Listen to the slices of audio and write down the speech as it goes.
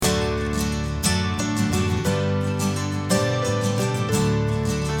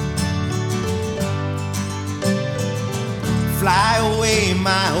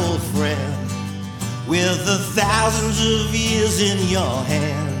with the thousands of years in your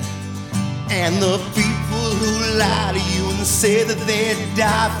hand, and the people who lie to you and say that they'd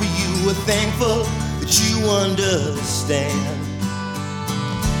die for you are thankful that you understand.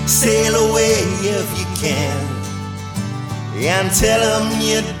 Sail away if you can, and tell them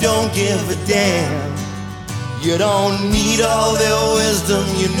you don't give a damn. You don't need all their wisdom,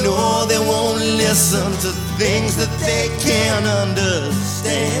 you know they won't listen to things that they can't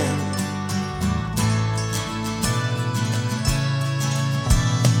understand.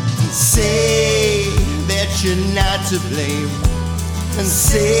 And say that you're not to blame, and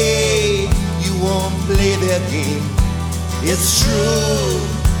say you won't play their game. It's true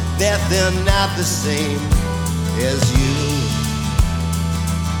that they're not the same as you.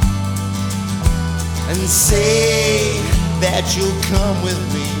 And say that you'll come with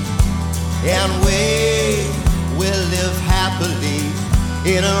me, and we will live happily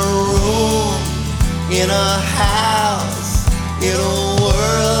in a room, in a house, in a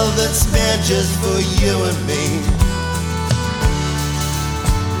world that's meant just for you and me.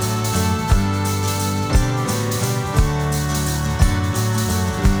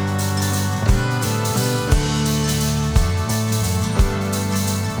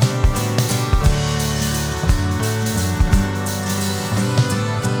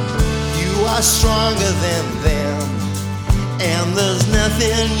 Stronger than them, and there's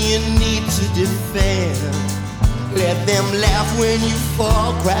nothing you need to defend. Let them laugh when you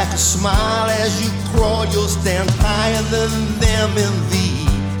fall, crack a smile as you crawl. You'll stand higher than them in the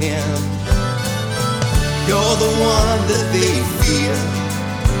end. You're the one that they fear.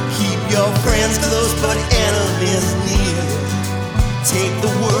 Keep your friends close but enemies near. Take the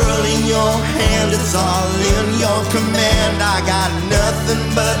world in your hand, it's all in your command. I got nothing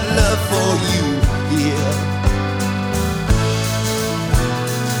but love for you here.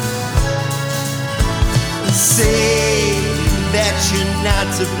 Say that you're not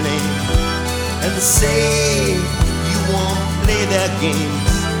to blame, and say you won't play their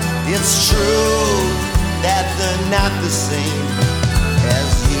games. It's true that they're not the same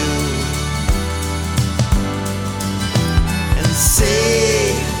as you.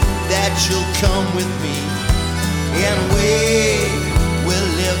 Say that you'll come with me, and we will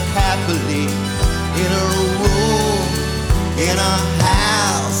live happily in a room, in a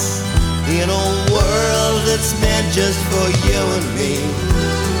house, in a world that's meant just for you and me.